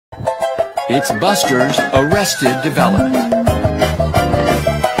It's Buster's Arrested Development.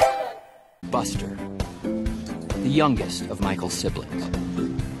 Buster, the youngest of Michael's siblings.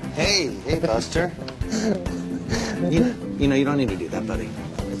 Hey, Buster. You know, you don't need to do that, buddy.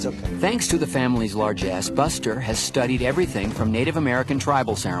 It's okay. Thanks to the family's largesse, Buster has studied everything from Native American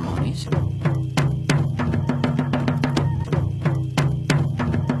tribal ceremonies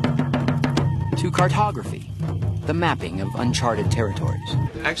to cartography, the mapping of uncharted territories.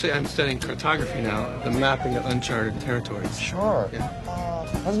 Actually, I'm studying cartography now, the mapping of uncharted territories. Sure. Yeah.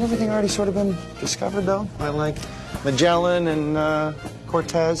 Hasn't everything already sort of been discovered, though? Like Magellan and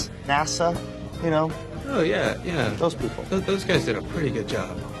Cortez, NASA, you know? Oh, yeah. Those people. Those guys did a pretty good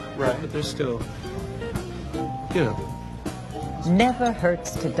job. Right. But they're still, you know. Never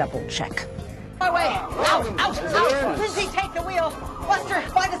hurts to double check. My way! Out! Lindsay, take the wheel! Buster,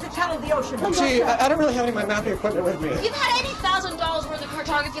 find us a channel of the ocean! Gee, I don't really have any of my mapping equipment with me. You've had $80,000 worth of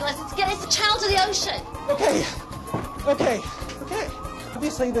cartography lessons. Get us a channel to the ocean. Okay.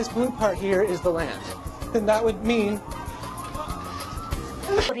 Obviously, this blue part here is the land. Then that would mean...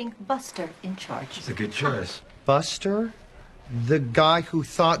 Putting Buster in charge. It's a good choice. Buster? The guy who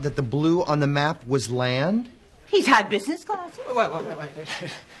thought that the blue on the map was land? He's had business classes. Wait.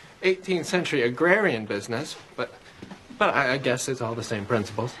 18th century agrarian business, but I guess it's all the same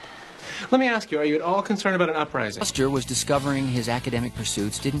principles. Let me ask you, are you at all concerned about an uprising? Buster was discovering his academic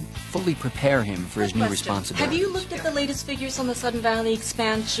pursuits didn't fully prepare him for his new responsibilities. Have you looked at the latest figures on the Sudden Valley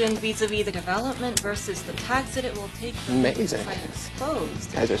expansion vis-a-vis the development versus the tax that it will take for Amazing. to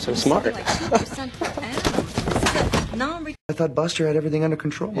exposed? You guys are so smart. Like 2% per annum. This is a non- I thought Buster had everything under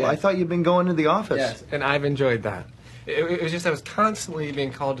control. Yeah. I thought you'd been going to the office. Yes, and I've enjoyed that. It was just I was constantly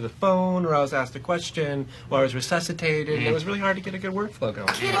being called to the phone, or I was asked a question, or I was resuscitated, and it was really hard to get a good workflow going.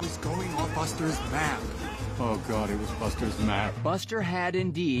 It was going off Buster's map. Oh, God, it was Buster's map. Buster had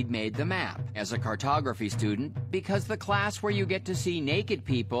indeed made the map as a cartography student because the class where you get to see naked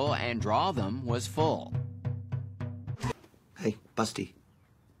people and draw them was full. Hey, Busty.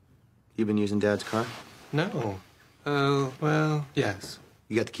 You been using Dad's car? No. Oh, well, yes.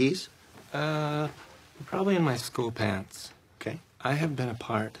 You got the keys? Probably in my school pants. Okay. I have been a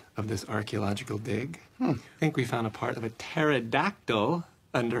part of this archaeological dig. I think we found a part of a pterodactyl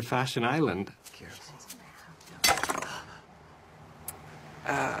under Fashion Island.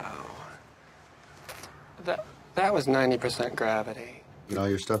 Ow. That was 90% gravity. Get all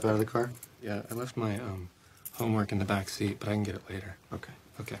your stuff out of the car? Yeah, I left my homework in the back seat, but I can get it later.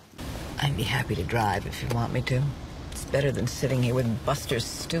 Okay. I'd be happy to drive if you want me to. It's better than sitting here with Buster's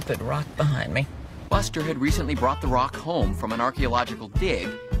stupid rock behind me. Buster had recently brought the rock home from an archaeological dig,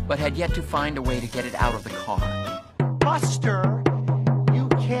 but had yet to find a way to get it out of the car. Buster, you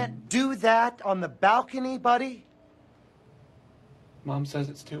can't do that on the balcony, buddy. Mom says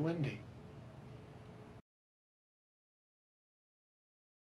it's too windy.